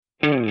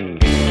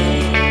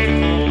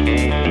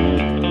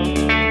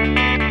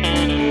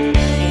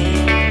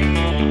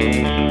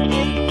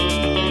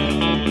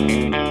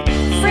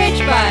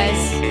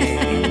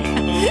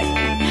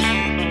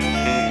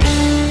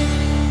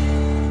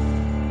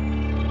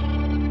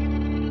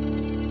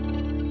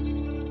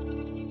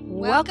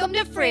Welcome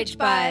to Fridge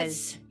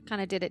Buzz.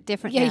 Kind of did it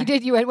different. Yeah, there. you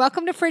did. You went,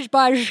 welcome to Fridge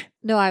Buzz.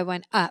 No, I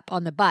went up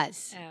on the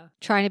buzz. Oh.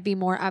 Trying to be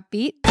more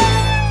upbeat.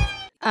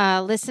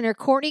 Listener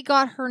Courtney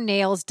got her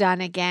nails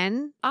done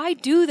again. I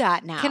do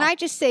that now. Can I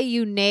just say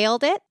you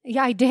nailed it?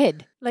 Yeah, I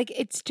did. Like,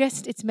 it's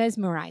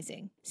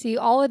mesmerizing. See,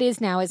 all it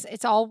is now is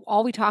it's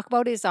all we talk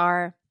about is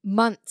our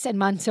months and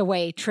months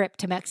away trip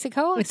to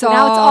Mexico. It's So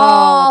now it's all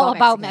all about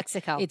about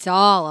Mexico. It's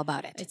all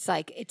about it. It's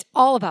like, it's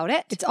all about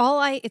it. It's all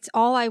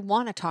I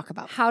want to talk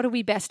about. How do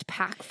we best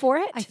pack for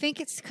it? I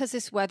think it's because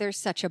this weather's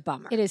such a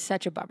bummer. It is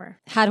such a bummer.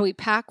 How do we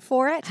pack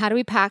for it? How do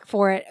we pack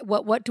for it?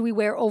 What do we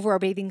wear over our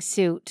bathing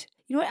suit?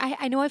 You know what?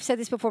 I know I've said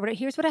this before, but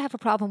here's what I have a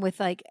problem with,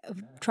 like,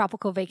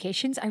 tropical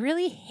vacations. I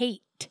really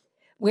hate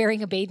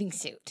wearing a bathing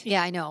suit.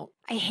 Yeah, I know.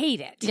 I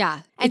hate it.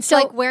 Yeah. And It's so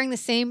like wearing the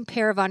same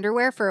pair of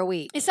underwear for a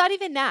week. it's not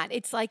even that.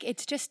 It's like,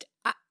 it's just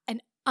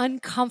an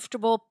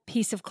uncomfortable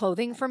piece of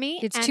clothing for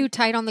me. It's And too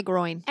tight on the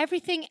groin.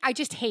 everything. I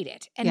just hate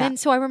it. And Yeah. then,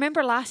 so I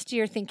remember last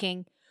year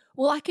thinking,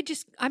 well,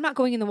 I'm not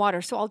going in the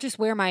water, so I'll just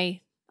wear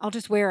my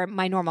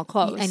normal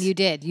clothes. And you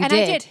did. I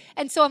did.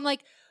 And so I'm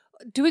like,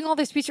 doing all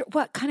this research,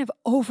 what kind of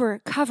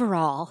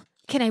coverall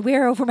can I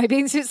wear over my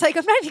bathing suit? It's like,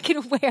 I'm not even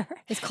going to wear.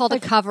 It's called a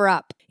cover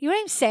up. You know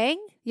what I'm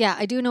saying? Yeah,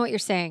 I do know what you're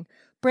saying.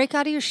 Break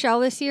out of your shell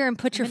this year and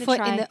put your gonna foot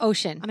try. in the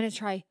ocean. I'm going to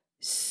try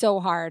so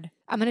hard.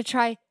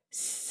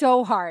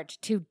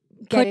 To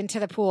get Put into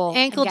the pool.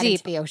 ankle and get deep.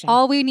 into the ocean.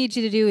 All we need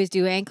you to do is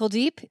do ankle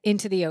deep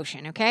into the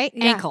ocean, okay?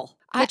 Yeah. Ankle.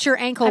 Get your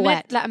ankle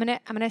wet. I'm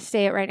gonna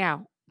say it right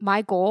now.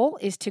 My goal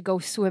is to go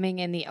swimming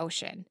in the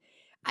ocean.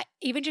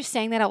 Even just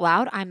saying that out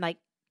loud, I'm like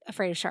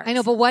afraid of sharks. I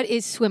know, but what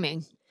is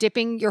swimming?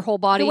 Dipping your whole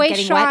body, The way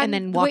getting Sean- wet, and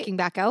then the way- walking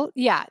back out?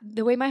 Yeah,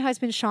 the way my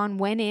husband Sean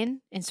went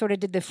in and sort of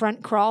did the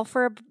front crawl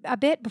for a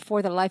bit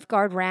before the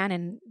lifeguard ran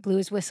and blew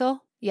his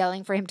whistle,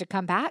 yelling for him to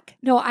come back.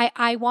 No,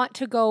 I want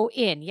to go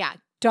in. Yeah,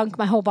 dunk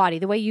my whole body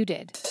the way you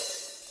did.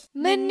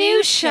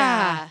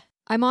 Minutia.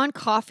 I'm on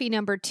coffee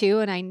number 2,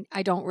 and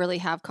I don't really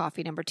have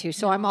coffee number 2,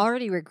 so I'm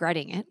already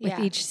regretting it with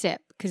Yeah. each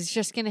sip because it's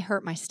just going to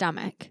hurt my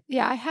stomach.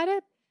 Yeah, I had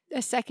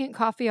a second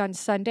coffee on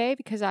Sunday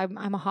because I'm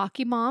a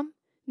hockey mom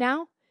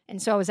now.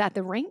 And so I was at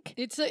the rink.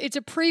 It's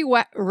a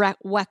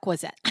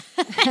prerequisite.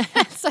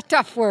 That's a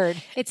tough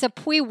word. It's a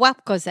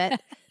prerequisite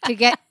to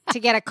get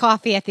a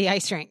coffee at the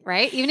ice rink,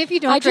 right? Even if you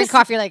don't I drink just-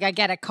 coffee, you're like, I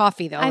get a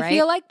coffee though, right? I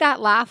feel like that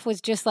laugh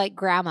was just like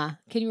grandma.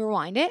 Can you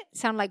rewind it?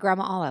 Sound like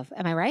Grandma Olive.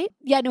 Am I right?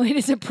 Yeah, no, it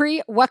is a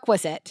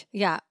prerequisite.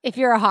 Yeah. If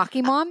you're a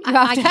hockey mom, you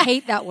have I to.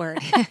 hate that word.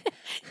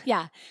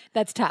 Yeah,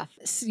 that's tough.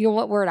 So you know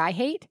what word I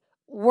hate?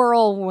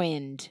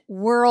 Whirlwind.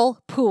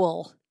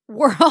 Whirlpool.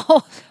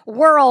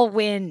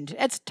 Whirlwind.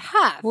 It's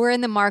tough. We're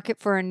in the market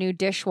for a new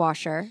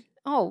dishwasher.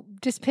 Oh,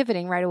 just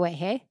pivoting right away,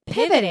 hey?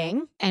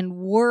 And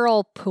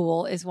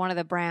Whirlpool is one of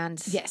the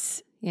brands.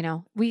 Yes. You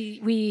know,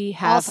 We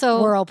have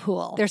Also,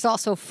 Whirlpool. there's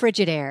also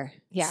Frigidaire.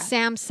 Yeah.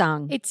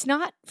 Samsung. It's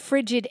not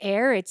frigid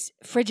air. It's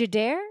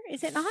Frigidaire.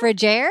 Is it not?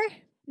 Frigidaire?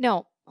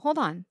 No, hold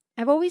on.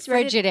 I've always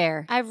read it.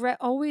 Frigidaire. I've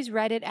always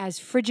read it as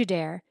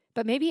Frigidaire,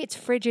 but maybe it's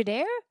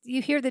Frigidaire.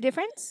 You hear the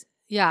difference?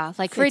 Yeah,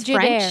 like Frigidaire.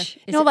 French.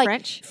 Is no, it like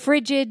French?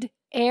 frigid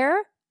air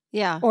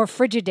Yeah. or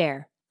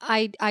Frigidaire.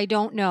 I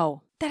don't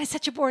know. That is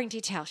such a boring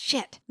detail.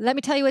 Shit. Let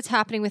me tell you what's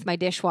happening with my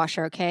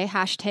dishwasher, okay?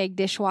 Hashtag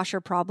dishwasher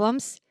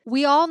problems.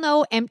 We all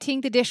know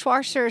emptying the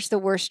dishwasher is the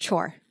worst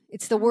chore.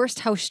 It's the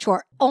worst house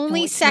chore.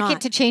 Only it's second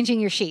not. to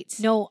changing your sheets.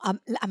 No,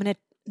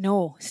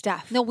 no,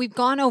 Steph. No, we've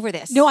gone over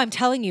this. No, I'm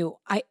telling you,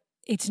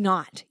 it's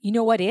not. You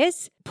know what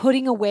is?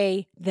 Putting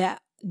away the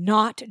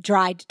not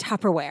dried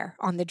Tupperware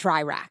on the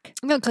dry rack.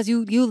 No, because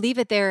you leave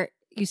it there.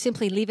 You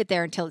simply leave it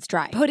there until it's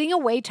dry. Putting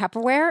away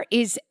Tupperware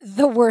is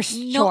the worst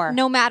chore.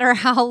 No matter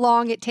how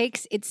long it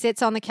takes, it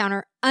sits on the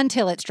counter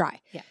until it's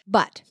dry. Yeah.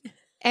 But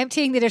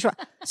emptying the dishwasher.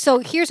 So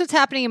here's what's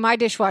happening in my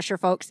dishwasher,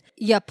 folks.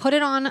 You put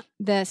it on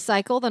the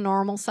cycle, the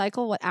normal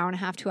cycle, hour and a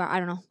half, 2 hours, I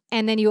don't know.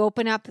 And then you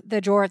open up the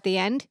drawer at the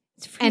end,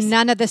 and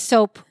none of the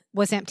soap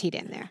was emptied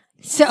in there.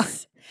 So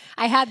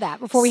I had that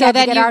before we had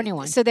to get our new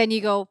one. So then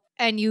you go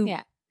and you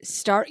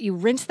you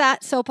rinse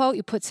that soap out,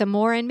 you put some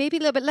more in, maybe a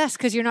little bit less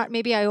because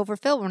maybe I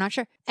overfill, we're not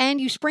sure.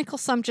 And you sprinkle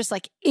some just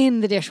like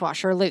in the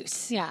dishwasher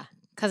loose. Yeah.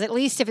 Because at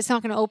least if it's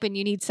not going to open,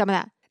 you need some of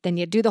that. Then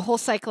you do the whole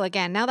cycle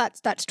again. Now that's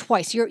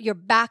twice. You're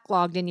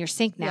backlogged in your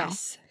sink now.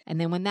 Yes.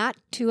 And then when that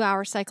 2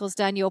 hour cycle's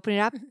done, you open it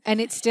up and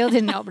it still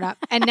didn't open up.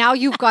 And now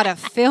you've got a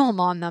film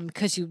on them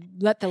because you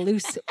let the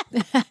loose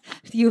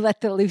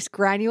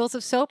granules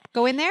of soap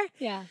go in there.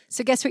 Yeah.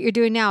 So guess what you're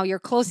doing now? You're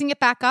closing it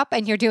back up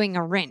and you're doing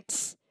a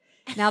rinse.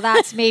 Now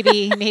that's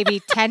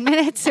maybe 10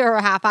 minutes or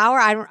a half hour.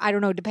 I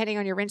don't know, depending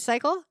on your rinse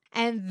cycle.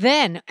 And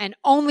then, and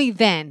only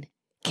then,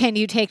 can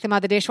you take them out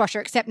of the dishwasher,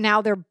 except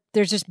now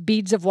there's just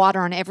beads of water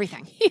on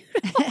everything.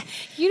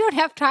 You don't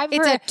have time for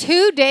It's a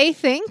 2-day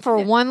thing for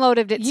one load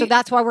of so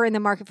that's why we're in the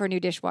market for a new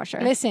dishwasher.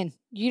 Listen,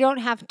 you don't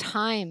have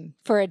time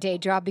for a day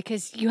job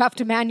because you have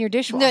to man your No,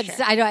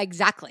 dishwasher. I know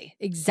exactly.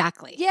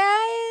 Yeah,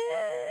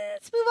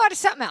 let's move on to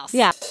something else.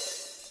 Yeah.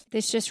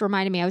 This just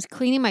reminded me, I was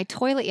cleaning my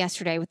toilet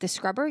yesterday with the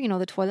scrubber,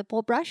 the toilet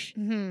bowl brush.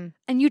 Mm-hmm.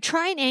 And you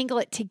try and angle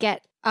it to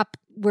get up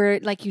where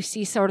like you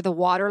see sort of the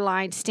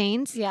waterline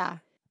stains. Yeah.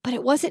 But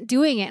it wasn't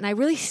doing it. And I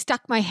really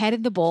stuck my head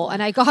in the bowl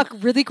and I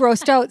got really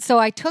grossed out. So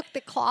I took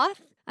the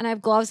cloth and I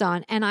have gloves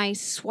on and I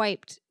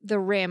swiped the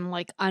rim,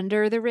 like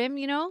under the rim,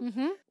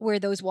 where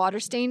those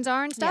water stains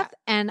are and stuff. Yeah.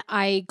 And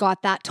I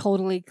got that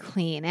totally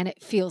clean and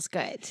it feels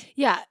good.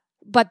 Yeah.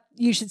 But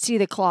you should see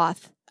the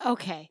cloth.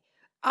 Okay.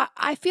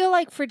 I feel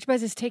like Fridge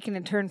Buzz is taking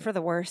a turn for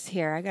the worse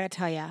here. I got to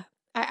tell you.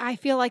 I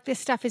feel like this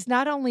stuff is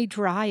not only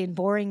dry and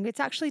boring, it's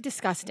actually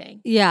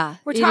disgusting. Yeah.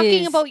 We're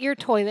talking about your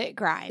toilet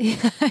grime.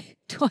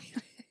 Toilet.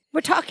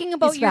 We're talking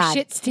about your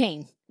shit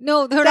stain.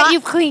 No, they're that not.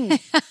 You've cleaned.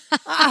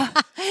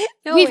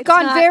 No, we've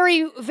gone not.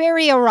 very,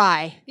 very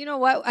awry. You know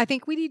what? I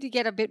think we need to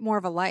get a bit more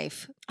of a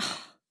life.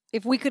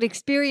 If we could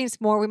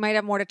experience more, we might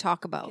have more to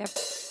talk about. Yep.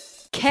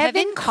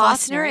 Kevin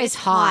Costner is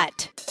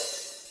hot.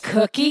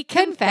 Cookie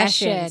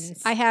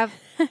confessions. I have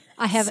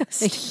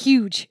a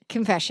huge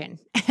confession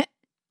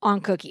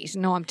on cookies.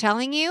 No, I'm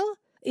telling you,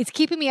 it's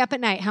keeping me up at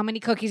night how many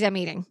cookies I'm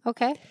eating.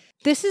 Okay.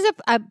 This is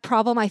a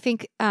problem, I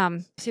think.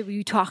 So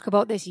you talk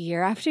about this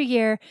year after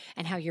year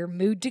and how your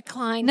mood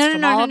declines No.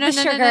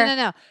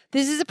 sugar.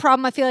 This is a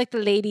problem I feel like the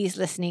ladies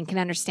listening can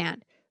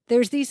understand.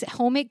 There's these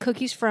homemade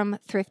cookies from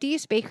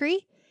Thrifty's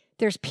Bakery.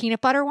 There's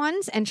peanut butter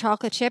ones and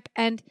chocolate chip.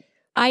 And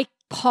I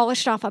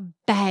polished off a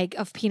bag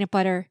of peanut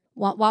butter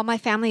while my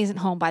family isn't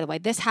home, by the way.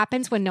 This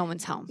happens when no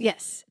one's home.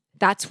 Yes.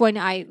 That's when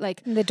I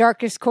like... In the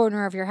darkest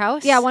corner of your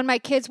house? Yeah, when my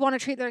kids want a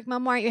treat, they're like,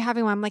 Mom, why aren't you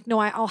having one? I'm like, no,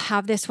 I'll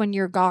have this when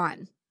you're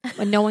gone.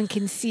 When no one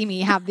can see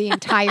me have the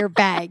entire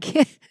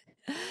bag.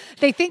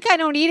 They think I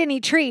don't eat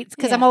any treats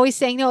because I'm always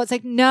saying no. It's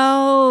like,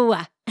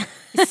 no.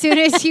 As soon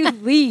as you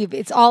leave,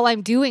 it's all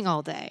I'm doing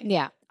all day.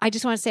 Yeah. I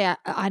just want to say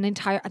I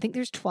think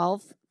there's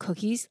 12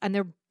 cookies and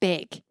they're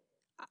big.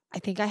 I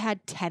think I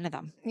had 10 of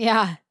them.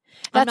 Yeah.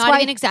 I'm not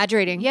even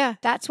exaggerating. Yeah.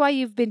 That's why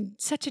you've been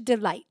such a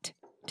delight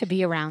to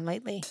be around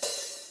lately.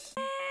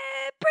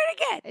 Pretty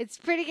good. It's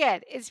pretty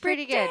good.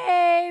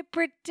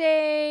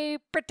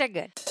 Pretty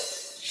good.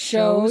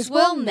 Shows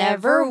we'll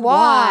never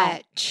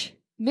watch.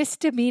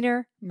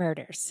 Misdemeanor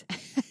murders.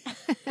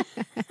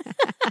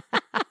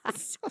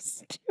 So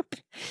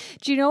stupid.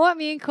 Do you know what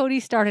me and Cody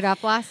started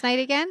up last night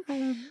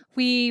again?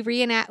 We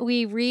reenacted.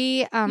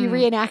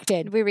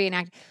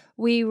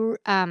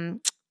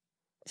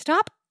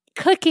 Stop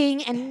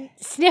clicking and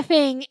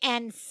sniffing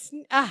and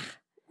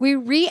we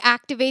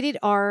reactivated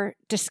our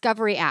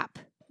Discovery app,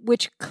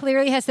 which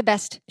clearly has the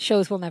best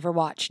shows we'll never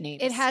watch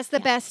names. It has the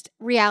best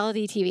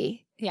reality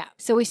TV. Yeah.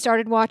 So we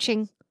started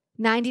watching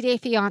 90 Day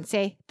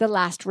Fiancé, The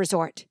Last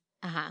Resort.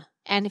 Uh-huh.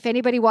 And if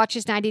anybody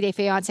watches 90 Day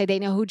Fiancé, they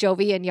know who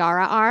Jovi and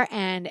Yara are,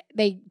 and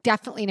they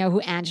definitely know who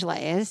Angela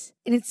is.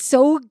 And it's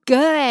so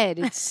good.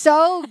 It's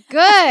so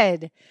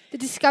good. The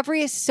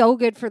Discovery is so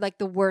good for like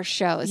the worst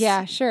shows.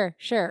 Yeah, sure.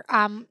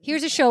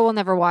 Here's a show we'll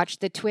never watch,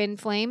 The Twin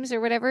Flames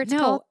or whatever it's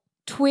called.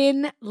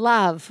 Twin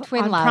Love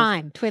on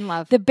Prime. Twin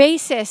Love. The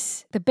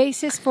basis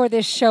for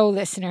this show,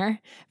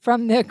 listener,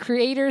 from the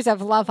creators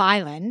of Love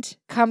Island,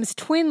 comes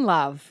Twin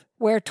Love,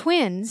 where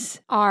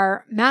twins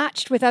are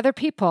matched with other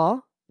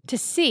people to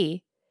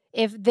see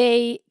if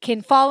they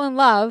can fall in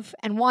love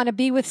and want to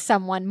be with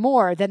someone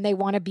more than they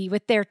want to be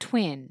with their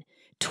twin.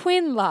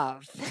 Twin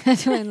Love.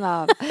 Twin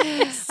Love.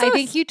 I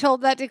think you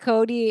told that to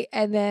Cody,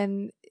 and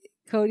then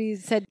Cody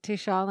said to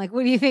Sean, like,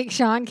 what do you think,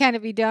 Sean? Can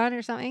it be done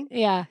or something?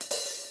 Yeah.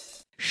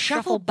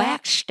 Shuffle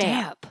back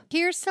step.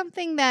 Here's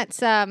something that's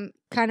kind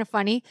of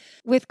funny.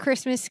 With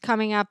Christmas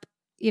coming up,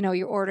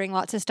 you're ordering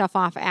lots of stuff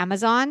off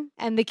Amazon,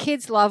 and the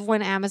kids love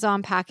when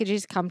Amazon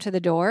packages come to the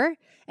door.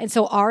 And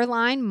so our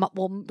line,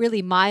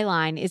 really my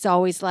line, is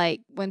always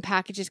like when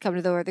packages come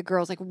to the door, the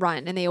girls like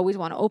run and they always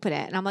want to open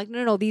it. And I'm like,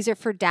 no, these are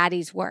for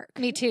Daddy's work.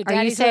 Me too.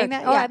 Are you saying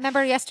that? Oh, I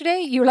remember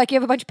yesterday you were like, you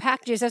have a bunch of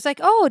packages. I was like,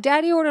 oh,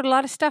 Daddy ordered a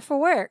lot of stuff for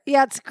work.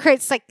 Yeah, it's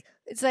great.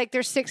 It's like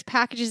there's 6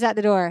 packages at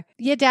the door.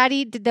 Yeah,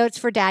 Daddy, that's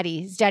for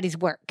Daddy. It's Daddy's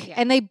work. Yeah.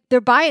 And they're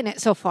buying it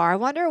so far. I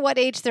wonder what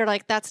age they're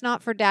like, that's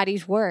not for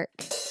Daddy's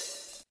work.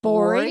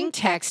 Boring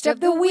text of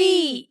the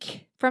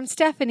week. From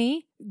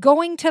Stephanie,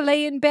 going to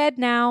lay in bed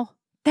now.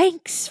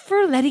 Thanks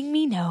for letting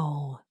me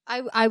know.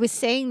 I was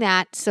saying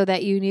that so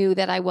that you knew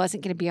that I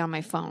wasn't going to be on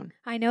my phone.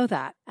 I know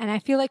that. And I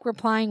feel like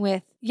replying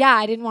with, yeah,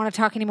 I didn't want to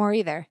talk anymore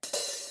either.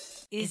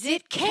 Is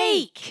it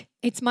cake?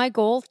 It's my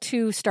goal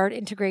to start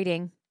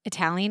integrating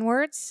Italian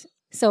words.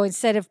 So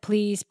instead of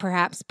please,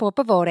 perhaps, por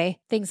favore,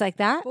 things like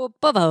that. Por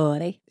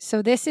favore.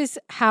 So this is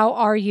how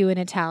are you in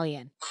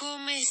Italian?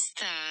 Come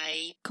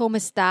stai? Come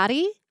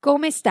stati?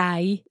 Come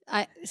stai?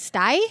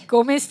 Stai?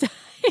 Come stai?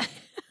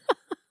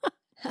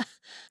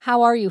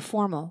 How are you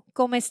formal?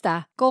 Come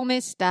sta? Come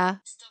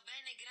sta?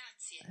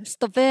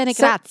 Sto bene,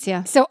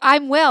 grazie. So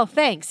I'm well,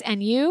 thanks.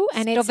 And you?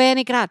 And Sto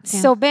bene, grazie.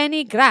 So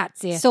bene,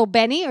 grazie. So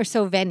bene or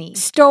so veni?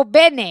 Sto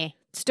bene.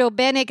 Sto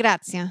bene,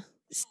 grazie.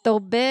 Sto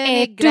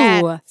bene,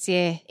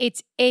 grazie.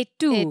 It's et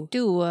tu. Et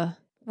tu.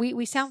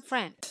 We sound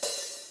French.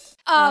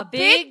 A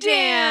big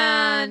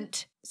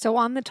dent. So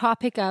on the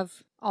topic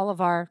of all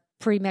of our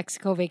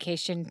pre-Mexico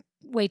vacation,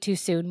 way too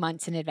soon,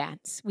 months in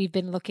advance, we've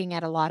been looking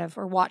at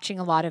watching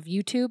a lot of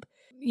YouTube,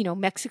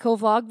 Mexico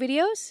vlog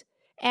videos.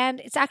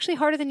 And it's actually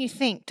harder than you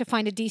think to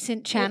find a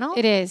decent channel.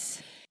 It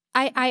is.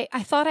 I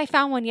thought I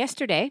found one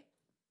yesterday.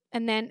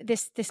 And then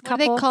this couple.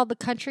 What are they called? The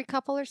Country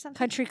Couple or something?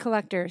 Country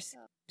Collectors.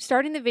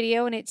 Starting the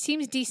video, and it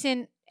seems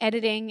decent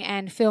editing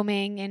and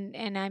filming.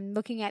 And I'm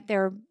looking at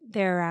their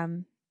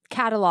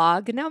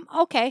catalog. And I'm,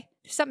 okay,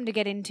 there's something to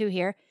get into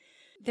here.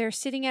 They're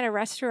sitting at a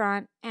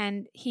restaurant,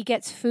 and he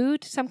gets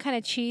food, some kind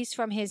of cheese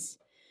from his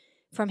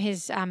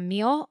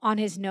meal on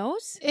his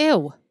nose.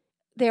 Ew.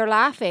 They're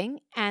laughing,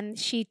 and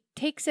she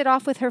takes it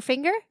off with her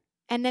finger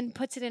and then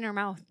puts it in her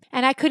mouth.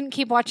 And I couldn't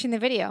keep watching the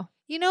video.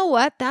 You know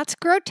what? That's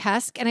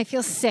grotesque, and I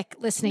feel sick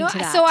listening to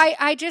that. So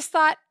I just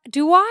thought,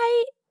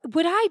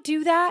 would I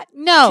do that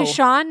No. to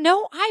Sean?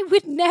 No, I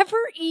would never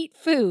eat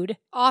food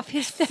Off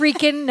his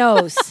freaking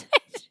nose.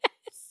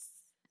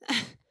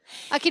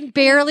 I can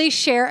barely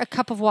share a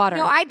cup of water.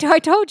 No, I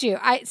told you.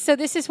 So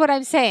this is what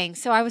I'm saying.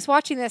 So I was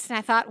watching this, and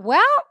I thought,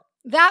 well,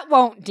 that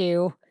won't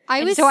do.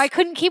 So I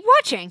couldn't keep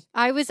watching.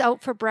 I was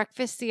out for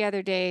breakfast the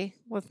other day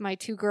with my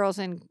 2 girls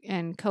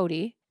and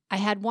Cody. I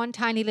had one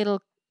tiny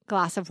little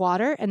glass of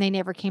water, and they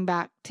never came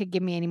back to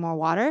give me any more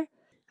water.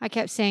 I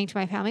kept saying to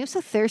my family, I'm so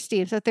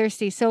thirsty.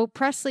 So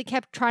Presley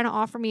kept trying to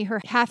offer me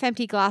her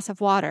half-empty glass of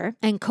water,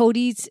 and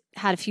Cody's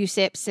had a few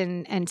sips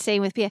and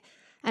same with Pia.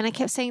 And I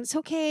kept saying, it's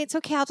okay.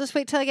 I'll just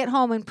wait till I get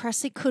home. And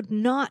Presley could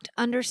not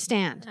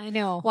understand. I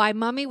know. Why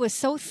Mommy was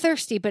so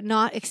thirsty but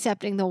not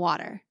accepting the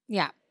water.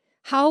 Yeah.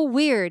 How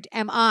weird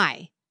am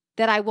I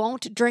that I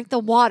won't drink the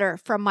water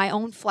from my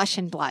own flesh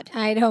and blood?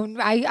 I don't.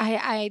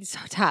 It's so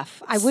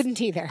tough. I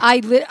wouldn't either.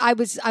 I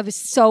was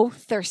so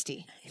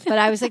thirsty, but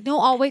I was like, no,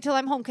 I'll wait till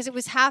I'm home because it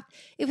was half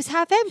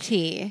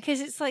empty.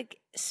 Because it's like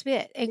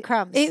spit and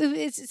crumbs.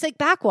 It's like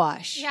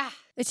backwash. Yeah.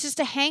 It's just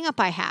a hang up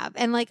I have.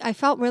 And like, I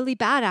felt really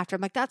bad after.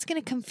 I'm like, that's going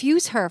to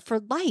confuse her for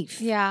life.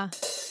 Yeah.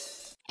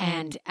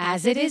 And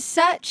as it is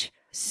such,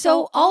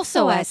 so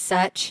also as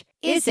such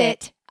is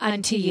it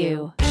unto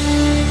you.